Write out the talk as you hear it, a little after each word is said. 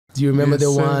Do you remember Yes,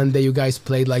 the sir. one that you guys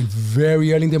played like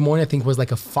very early in the morning? I think it was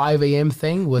like a 5 a.m.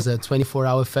 thing. It was a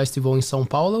 24-hour festival in São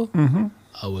Paulo.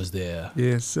 I was there.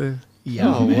 Yes, sir.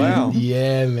 Yeah, Oh, man. wow.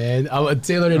 Yeah, man.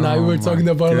 Taylor and I Oh, were talking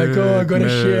my about like, oh, I gotta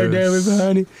share that with goodness.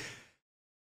 Hāni.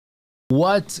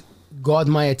 What got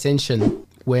my attention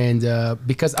when,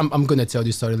 because I'm gonna tell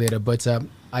this story later, but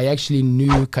I actually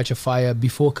knew Katchafire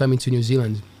before coming to New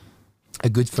Zealand. A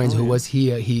good friend who was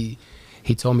here, he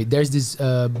told me there's this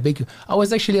big. I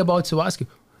was actually about to ask you,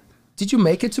 did you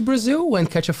make it to Brazil when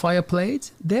Katchafire played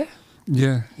there?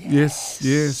 Yeah. Yes.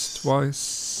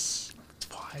 Twice.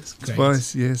 Great.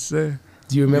 Twice. Yes, sir.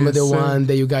 Do you remember Yes, the sir. one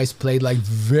that you guys played like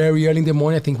very early in the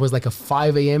morning? I think it was like a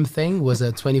 5 a.m. thing. It was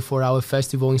a 24-hour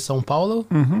festival in São Paulo.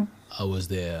 I was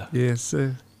there. Yes,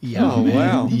 sir. Yeah, Oh, man.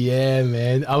 wow. Yeah,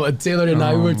 man. Taylor and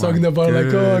I Oh, were talking my about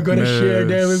like, oh, I gotta share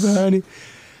that with goodness. Hāni.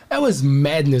 That was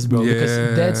madness, bro,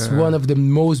 because that's Yeah. one of the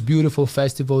most beautiful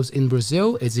festivals in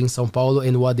Brazil. It's in São Paulo,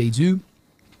 and what they do,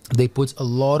 they put a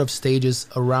lot of stages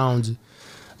around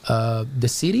the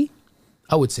city.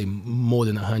 I would say more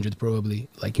than 100 probably,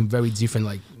 like in very different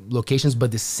like locations.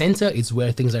 But the center is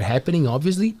where things are happening,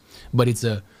 obviously. But it's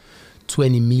a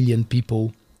 20 million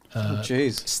people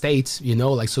Jeez. state, you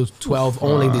know, like so 12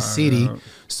 only in the city.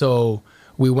 So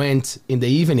we went in the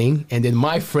evening, and then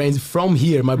my friends from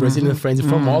here, my Brazilian friends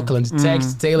from Auckland,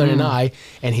 text Taylor and I,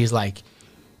 and he's like,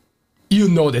 you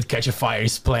know that Katchafire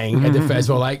is playing at the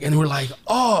festival, like, and we're like,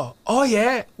 oh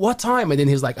yeah, what time? And then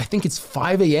he's like, I think it's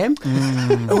 5 a.m.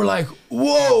 And we're like,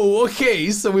 whoa,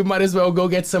 okay, so we might as well go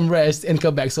get some rest and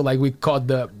come back. So like we caught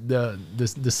the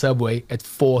subway at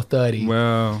 4:30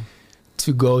 Wow.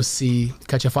 to go see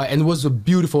Katchafire, and it was a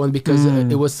beautiful one because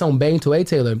it was São Bento,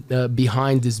 Taylor,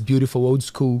 behind this beautiful old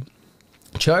school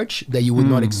church that you would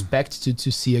not expect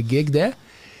to see a gig there.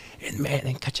 And man,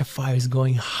 and Katchafire is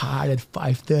going hard at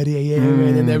 5:30 a.m.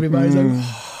 man, and everybody's like,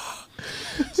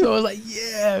 so I was like,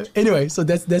 yeah. Anyway, so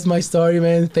that's my story,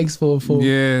 man. Thanks for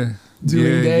Yeah.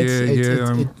 doing that.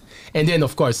 Yeah. And then,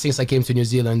 of course, since I came to New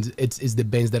Zealand, it's the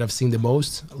bands that I've seen the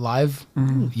most live.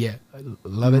 Yeah, I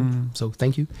love it. So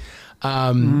thank you.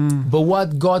 But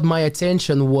what got my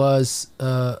attention was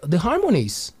the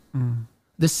harmonies,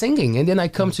 the singing. And then I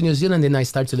come to New Zealand and I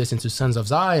start to listen to Sons of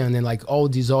Zion and like all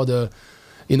these other,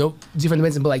 you know, different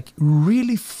bands, but like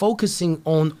really focusing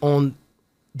on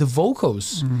the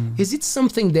vocals. Is it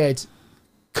something that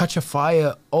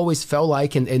Katchafire always felt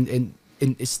like and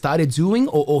started doing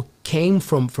or came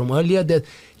from earlier? That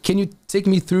can you take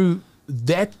me through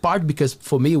that part, because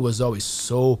for me it was always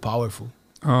so powerful.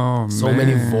 Oh, So man.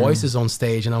 many voices on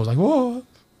stage, and I was like, whoa,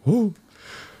 whoa.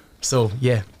 So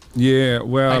yeah, Yeah,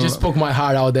 well, I just spoke my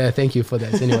heart out there. Thank you for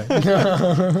that. Anyway,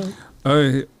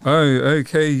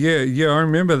 okay, yeah. I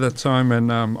remember that time,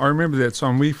 and I remember that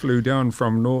time we flew down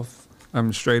from North,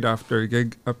 straight after a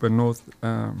gig up in North,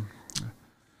 down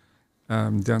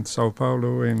to Sao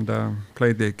Paulo, and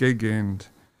played that gig, and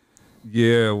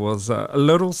yeah, it was a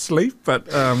little sleep, but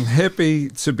happy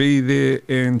to be there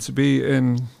and to be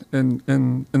in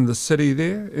the city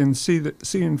there and see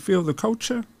and feel the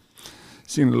culture.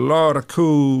 Seen a lot of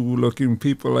cool looking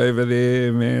people over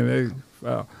there, man.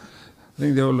 I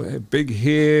think they all had big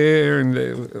hair and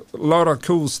a lot of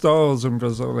cool styles in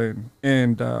Brazil,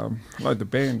 and like the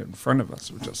band in front of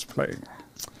us were just playing,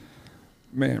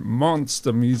 man,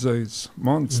 monster musos.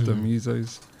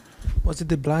 Was it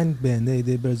the blind band?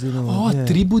 The Brazilian one? oh, Yeah.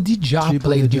 Tribo de Já Tribo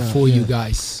played de Já, before you yeah.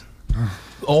 guys,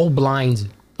 all blind.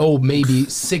 Oh, maybe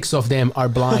 6 of them are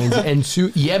blind and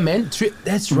 2. Yeah, man,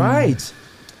 that's right.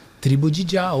 Tribo de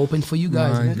Já opened for you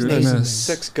guys. My man. goodness. Amazing.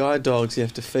 6 guide dogs you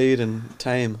have to feed and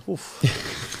tame. Oof.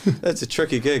 That's a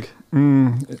tricky gig.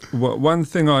 One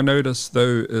thing I noticed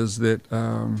though is that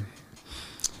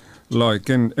like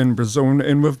in Brazil,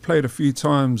 and we've played a few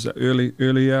times at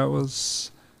early hours,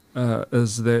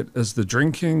 is the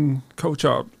drinking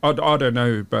culture. I don't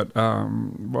know, but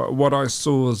what I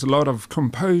saw is a lot of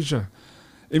composure.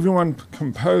 Everyone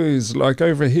composed, like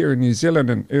over here in New Zealand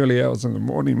in early hours in the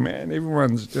morning, man,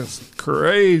 everyone's just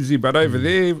crazy. But over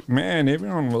there, man,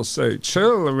 everyone was so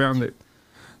chill around the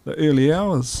early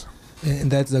hours. And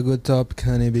that's a good topic,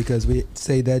 Hāni, because we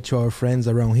say that to our friends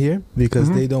around here because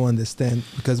they don't understand,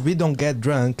 because we don't get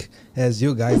drunk as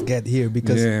you guys get here,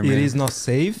 because Yeah, it man. is not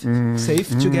safe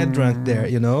to get drunk there,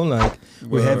 you know, like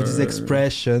we have this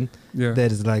expression Yeah. that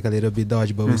is like a little bit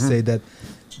dodgy, but we say that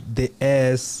the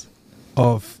ass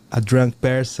of a drunk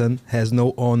person has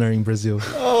no honor in Brazil.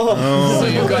 So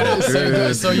you got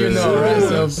it. So you know, right?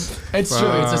 So it's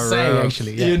true. It's a Far saying, out.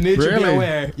 actually. Yeah. You need Really?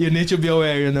 to be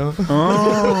aware. You know.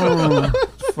 Oh,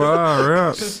 far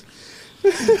out.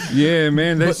 Yeah,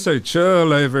 man, that's so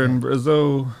chill over in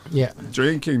Brazil. Yeah.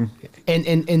 Drinking. And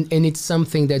it's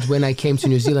something that when I came to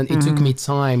New Zealand, it took me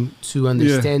time to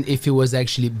understand if it was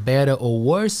actually better or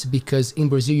worse, because in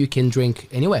Brazil you can drink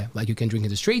anywhere. Like you can drink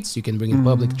in the streets, you can drink in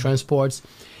public transports.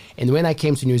 And when I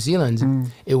came to New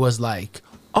Zealand, it was like,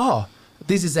 oh,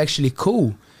 this is actually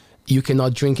cool. You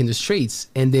cannot drink in the streets.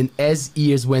 And then as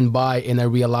years went by and I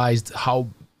realized how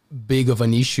big of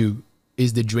an issue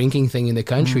is the drinking thing in the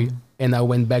country, and I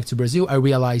went back to Brazil, I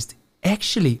realized,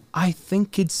 actually, I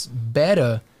think it's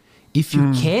better if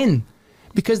you can,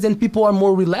 because then people are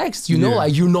more relaxed, you know,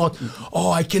 like you're not,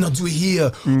 oh, I cannot do it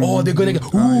here, oh, they're gonna go,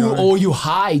 ooh, or you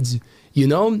hide, you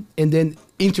know. And then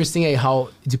interesting how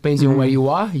depending on where you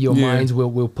are, your mind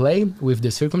will play with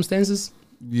the circumstances.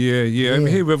 Yeah. Over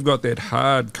here we've got that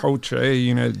hard culture,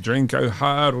 you know, drink, go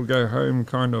hard or go home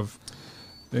kind of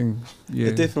thing. Yeah,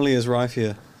 It definitely is rife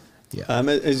here. Yeah.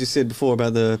 As you said before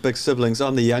about the big siblings,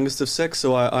 I'm the youngest of 6,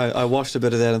 so I watched a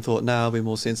bit of that and thought, nah, I'll be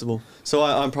more sensible. So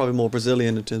I'm probably more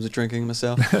Brazilian in terms of drinking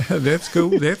myself. That's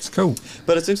cool. That's cool.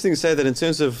 But it's interesting to say that in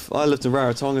terms of, I lived in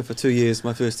Rarotonga for 2 years,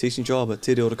 my first teaching job at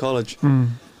Te Reo College.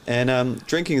 And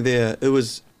drinking there, it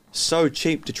was so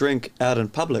cheap to drink out in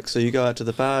public. So you go out to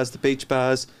the bars, the beach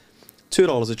bars,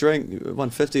 $2 a drink,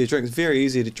 $1.50 a drink. It's very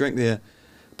easy to drink there.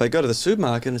 But go to the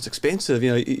supermarket and it's expensive.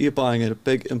 You know, you're buying a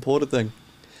big imported thing.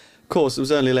 Of course, it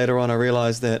was only later on I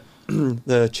realised that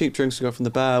the cheap drinks we got from the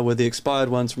bar were the expired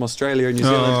ones from Australia and New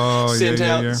Zealand, sent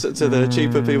out to the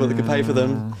cheaper people that could pay for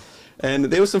them. And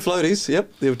there were some floaties.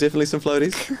 Yep, there were definitely some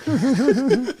floaties.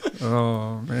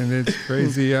 Oh man, that's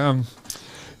crazy.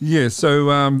 Yeah.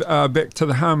 So back to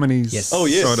the harmonies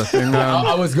sort of thing.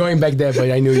 I was going back there,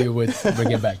 but I knew you would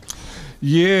bring it back.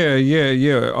 Yeah.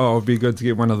 Oh, it'd be good to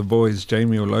get one of the boys,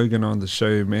 Jamie or Logan, on the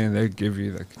show. Man, they'd give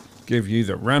you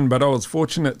the run. But I was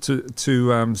fortunate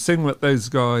to sing with those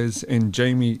guys, and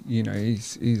Jamie, you know,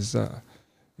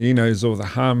 he knows all the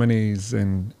harmonies,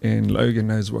 and Logan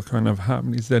knows what kind of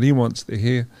harmonies that he wants to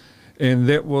hear. And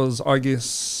that was, I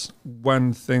guess,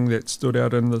 one thing that stood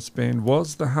out in this band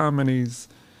was the harmonies.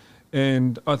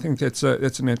 And I think that's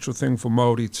a natural thing for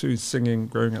Māori too,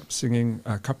 growing up singing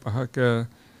kapa haka.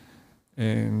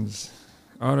 And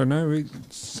I don't know, we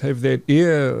have that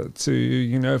ear to,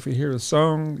 you know, if we hear a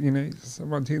song, you know,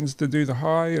 someone tends to do the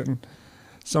high and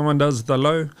someone does the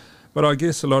low. But I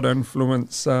guess a lot of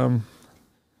influence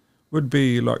would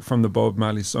be like from the Bob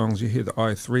Marley songs. You hear the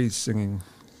I3s singing,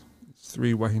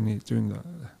 3 wahine doing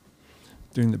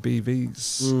the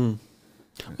BVs.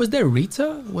 Was there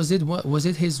Rita? Was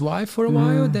it his wife for a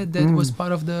while that was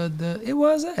part of the it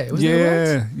was it? Was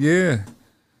that right? Yeah.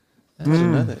 I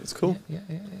didn't know that. It's cool. Yeah.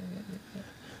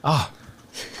 Ah,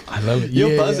 I love it.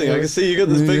 You're buzzing. I can see you got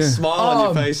this big smile on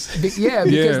your face.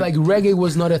 Because like reggae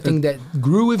was not a thing that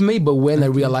grew with me, but when I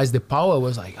realized the power, I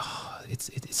was like, oh,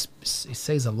 it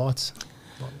says a lot.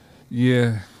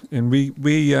 Yeah, and we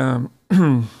we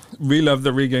loved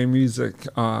the reggae music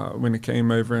when it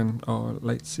came over in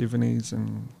late 70s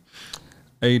and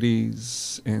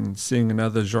 80s, and seeing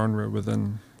another genre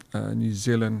within New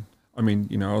Zealand. I mean,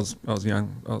 you know, I was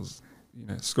young. I was, you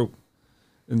know,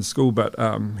 in school, but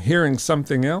hearing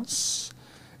something else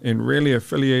and really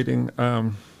affiliating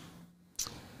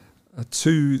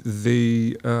to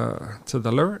the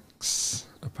lyrics,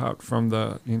 apart from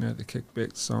the, you know, the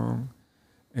kickback song,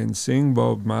 and seeing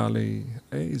Bob Marley,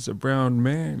 hey, he's a brown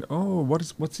man. Oh,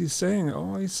 what's he saying?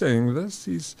 Oh, he's saying this.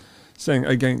 He's saying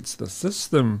against the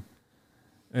system,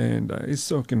 and he's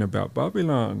talking about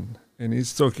Babylon. And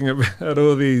he's talking about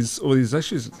all these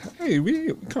issues. Hey,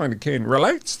 we kind of can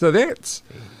relate to that.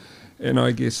 And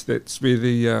I guess that's where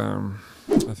the,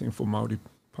 I think for Māori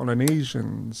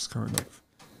Polynesians kind of,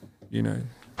 you know,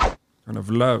 kind of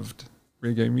loved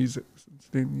reggae music since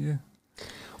then, yeah.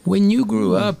 When you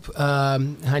grew up,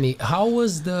 Hāni, how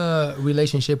was the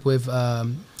relationship with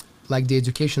like the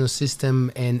educational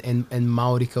system and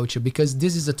Māori culture? Because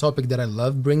this is a topic that I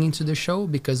love bringing to the show,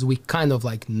 because we kind of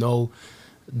like know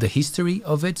the history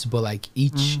of it, but like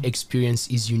each experience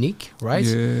is unique, right?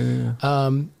 Yeah.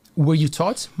 Were you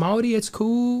taught Māori at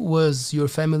school? Was your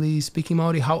family speaking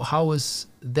Māori? How was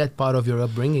that part of your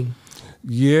upbringing?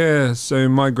 Yeah, so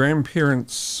my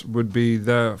grandparents would be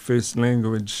the first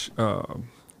language,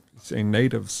 say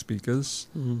native speakers,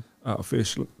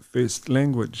 first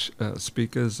language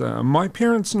speakers. My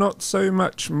parents not so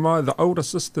much. The older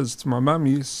sisters to my mum,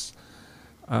 yes,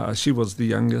 she was the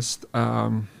youngest.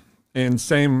 And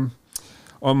same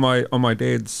on my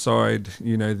dad's side,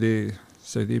 you know, their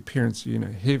parents, you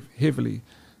know, heavily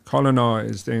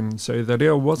colonized, and so the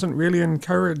reo wasn't really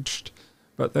encouraged,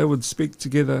 but they would speak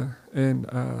together and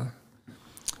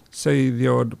say the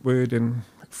odd word in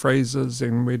phrases,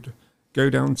 and we'd go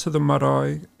down to the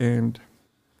marae and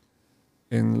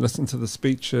listen to the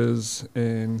speeches,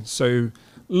 and so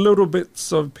little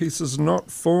bits of pieces not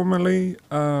formally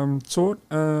taught,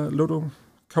 little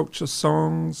culture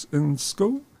songs in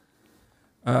school,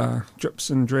 drips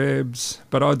and drabs,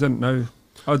 but I didn't know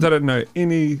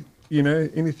any,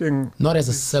 anything. Not as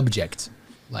a subject,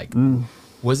 like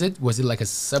was it like a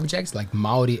subject, like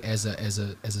Māori as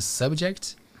a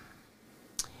subject?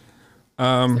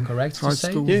 Is that correct to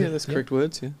say? School. Yeah, that's correct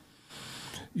words.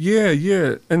 Yeah.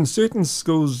 Yeah. In certain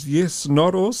schools, yes.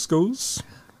 Not all schools.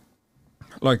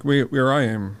 Like where I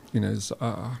am, is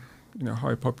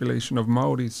high population of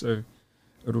Māori, so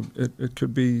it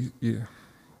could be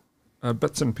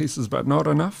bits and pieces, but not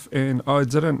enough. And I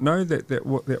didn't know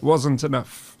that wasn't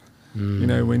enough.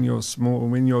 When you're small,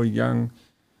 when you're young,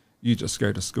 you just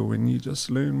go to school and you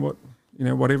just learn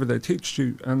whatever they teach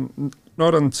you, and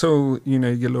not until you're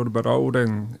a little bit older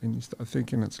and you start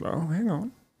thinking, it's like, oh, hang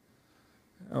on,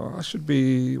 I should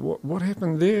be. What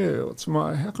happened there?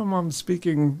 How come I'm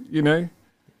speaking?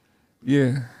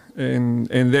 Yeah, and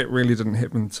that really didn't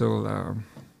happen until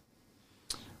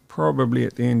probably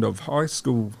at the end of high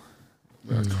school.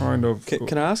 Kind of.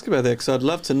 Can I ask about that? Because I'd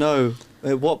love to know,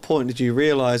 at what point did you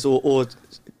realise or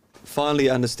finally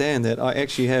understand that I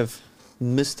actually have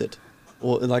missed it?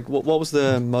 Or like, what was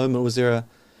the moment? Was there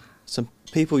some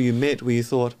people you met where you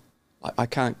thought, I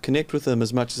can't connect with them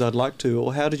as much as I'd like to?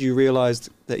 Or how did you realise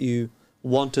that you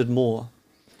wanted more?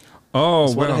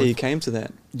 Oh, I wonder how you came to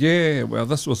that. Yeah, well,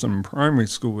 this was in primary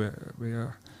school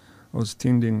where I was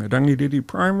attending Rangiriri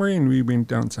Primary, and we went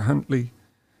down to Huntly,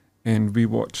 and we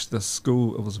watched the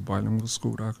school. It was a bilingual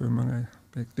school, Rakumanga,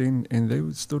 back then, and they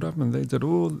stood up and they did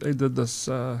this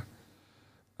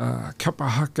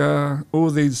kapahaka, all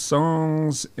these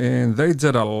songs, and they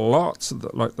did a lot,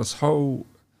 like this whole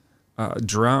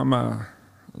drama,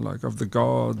 like of the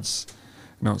gods,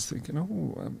 and I was thinking,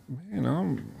 oh,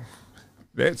 man,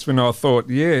 that's when I thought,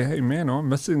 yeah, hey man, I'm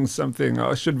missing something.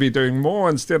 I should be doing more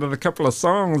instead of the couple of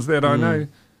songs that I know.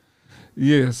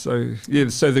 Yeah, so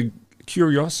the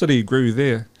curiosity grew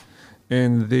there,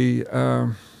 and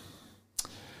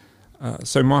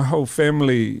so my whole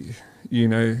family,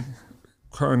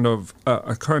 kind of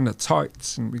are kind of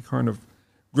tight, and we kind of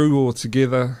grew all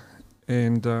together,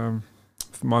 and for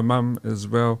my mum as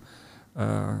well.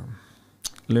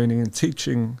 Learning and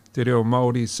teaching te reo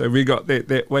Māori, so we got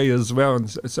that way as well, and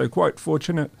so quite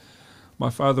fortunate. My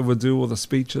father would do all the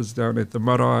speeches down at the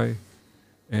marae,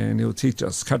 and he'll teach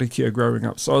us karakia growing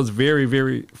up, so I was very,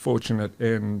 very fortunate.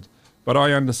 But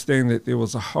I understand that there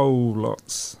was a whole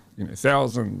lot,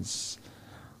 thousands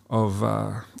of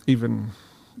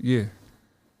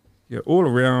all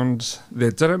around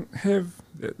that didn't have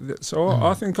that. So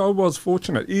I think I was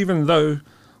fortunate, even though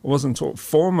I wasn't taught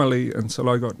formally until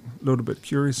I got a little bit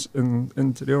curious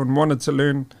into there and wanted to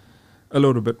learn a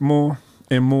little bit more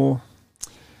and more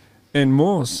and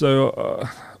more. So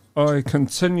I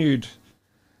continued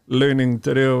learning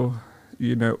te reo,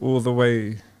 all the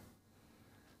way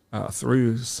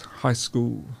through high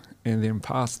school, and then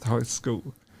past high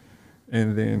school,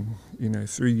 and then,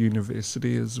 through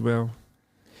university as well.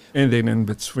 And then in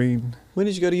between. When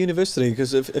did you go to university?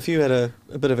 Because if you had a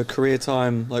bit of a career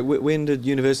time, like when did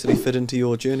university fit into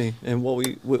your journey? And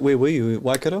where were you?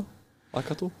 Waikato?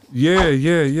 Yeah.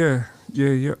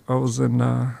 I was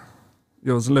I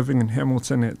was living in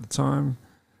Hamilton at the time.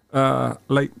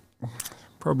 Late,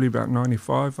 probably about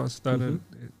 95. I started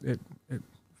at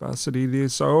varsity there.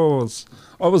 So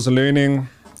I was learning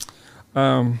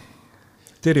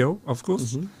te reo, of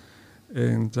course,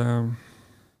 and.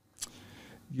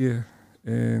 Yeah,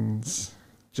 and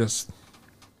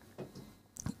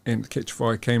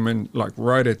Katchafire came in like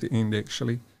right at the end.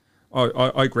 Actually,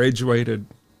 I graduated.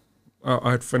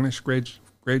 I had finished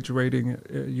graduating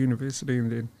at university,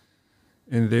 and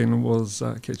then was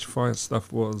Katchafire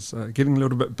stuff was getting a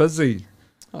little bit busy.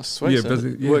 Oh, sweet! Yeah, so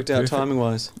busy. Yeah, worked out timing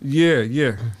wise. Yeah.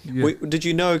 Did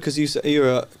you know? Because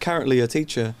you're currently a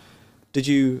teacher. Did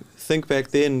you think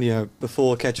back then?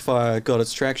 Before Katchafire got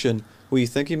its traction, were you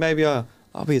thinking maybe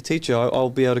I'll be a teacher, I'll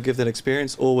be able to give that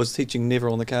experience, or was teaching never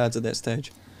on the cards at that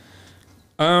stage?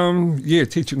 Yeah,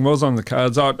 teaching was on the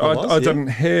cards. I didn't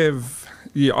have,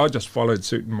 I just followed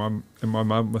suit in my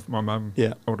mum, with my mum,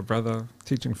 older brother,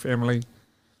 teaching family,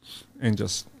 and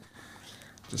just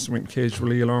went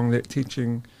casually along that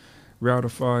teaching route.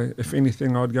 If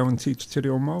anything, I'd go and teach te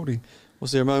reo Māori.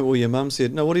 Was there a moment where your mum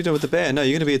said, no, what are you doing with the band? No,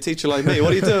 you're going to be a teacher like me.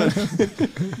 What are you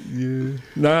doing?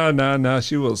 No,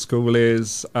 she was cool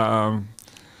as.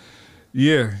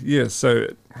 Yeah. So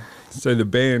so the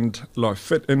band like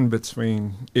fit in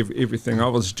between everything. I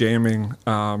was jamming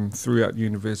throughout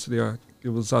university.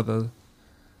 There was other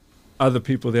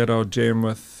people that I'd jam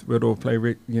with. We'd all play,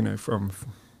 from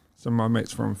some of my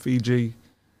mates from Fiji,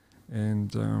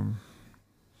 and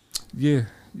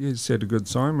just had a good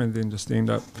time, and then just end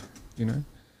up,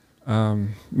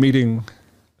 meeting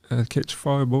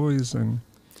Katchafire boys and.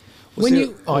 Was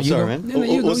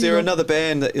there another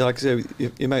band that, like, so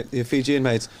your Fijian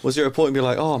mates? Was there a point where you're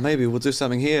like, oh, maybe we'll do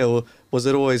something here, or was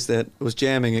it always that it was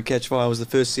jamming and Katchafire was the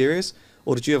first series,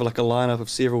 or did you have like a lineup of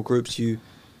several groups you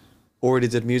already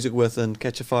did music with, and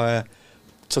Katchafire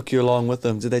took you along with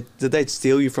them? Did they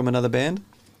steal you from another band?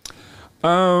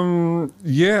 No,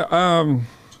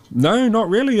 not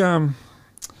really. I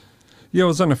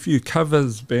was in a few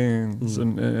covers bands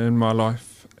in my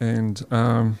life, and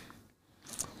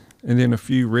then a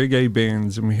few reggae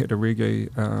bands, and we had a reggae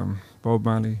Bob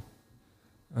Marley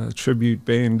tribute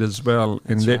band as well.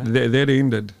 And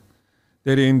that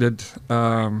ended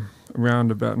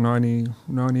around about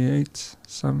 98,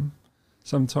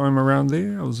 sometime around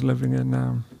there. I was living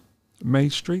in May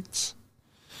Streets.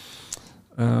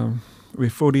 We're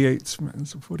 48, is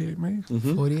it 48 May?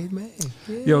 Mm-hmm. 48 May.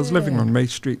 Yeah, I was living on May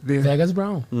Street there. Vegas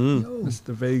Brown.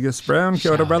 Mr. Vegas Brown,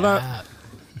 kia ora, brother.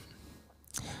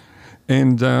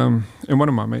 And one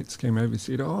of my mates came over and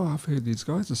said, oh, I've heard these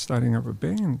guys are starting up a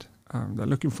band. They're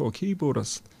looking for a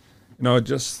keyboardist. And I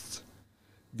just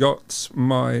got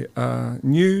my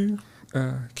new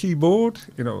keyboard,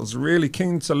 and I was really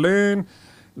keen to learn.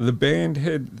 The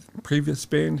previous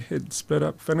band had split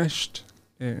up, finished.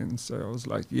 And so I was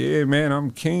like, yeah, man,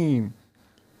 I'm keen.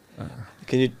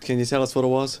 Can you tell us what it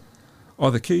was? Oh,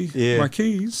 the key? Yeah. My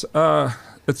keys?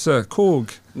 It's a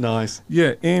Korg. Nice.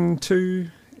 Yeah,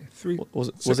 N2...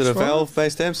 Was it a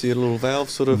valve-based amp? So you had a little valve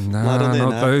sort of light on there?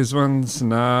 Not those ones.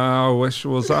 No, I wish it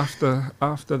was after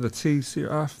the T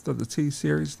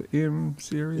series, the M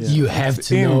series. Yeah. You have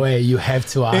to know it. You have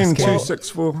to ask.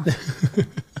 N264.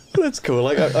 That's cool.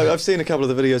 Like I've seen a couple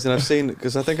of the videos, and I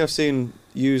think I've seen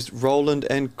used Roland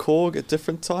and Korg at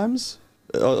different times.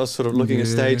 I was sort of looking at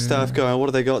stage stuff, going, what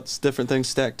have they got? Different things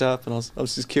stacked up, and I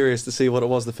was just curious to see what it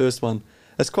was. The first one.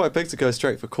 That's quite big to go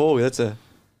straight for Korg.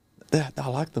 I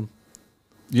like them.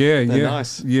 They're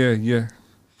nice. Yeah.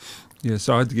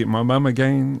 So I had to get my mum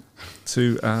again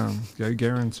to go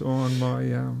guarantor on my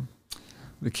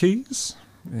the keys,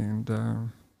 and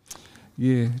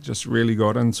just really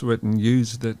got into it and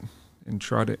used it and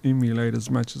tried to emulate as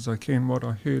much as I can what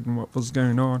I heard and what was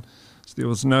going on. So there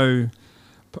was there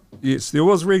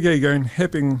was reggae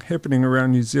happening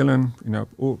around New Zealand,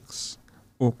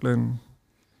 Auckland,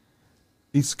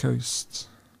 East Coast.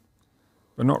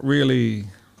 But not really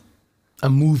a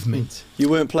movement. You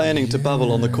weren't planning to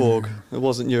bubble on the Korg. It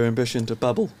wasn't your ambition to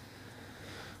bubble.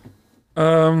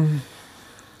 I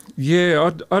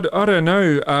don't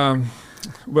know.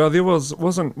 Well, there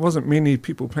wasn't many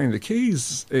people playing the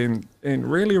keys and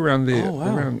really around there. Oh,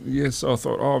 wow. So I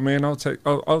thought, oh man, I'll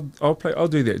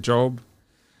do that job.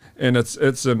 And it's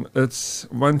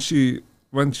once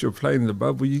you're playing the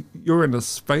bubble, you're in a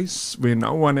space where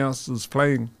no one else is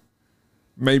playing.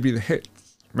 Maybe the hat.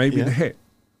 The hat.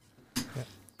 Yeah.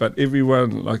 But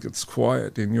everyone, like, it's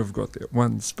quiet, and you've got that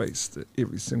one space that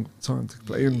every single time to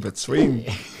play in between.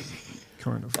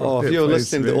 Kind of. Oh, if you're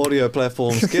listening to audio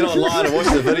platforms, get online and watch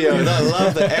the video. And I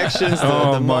love the actions,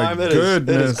 the mime. Goodness.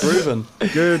 It is grooving.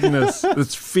 Goodness.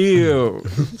 It's feel.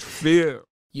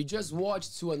 You just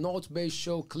watched to an ALTBAYS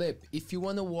Show clip. If you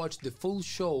want to watch the full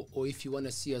show, or if you want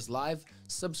to see us live,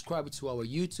 subscribe to our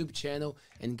YouTube channel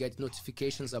and get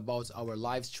notifications about our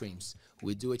live streams.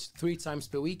 We do it 3 times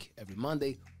per week, every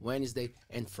Monday, Wednesday,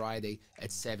 and Friday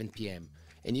at 7 p.m.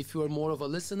 And if you are more of a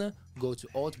listener, go to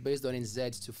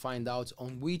ALTBAYS.nz to find out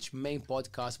on which main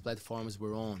podcast platforms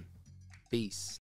we're on. Peace.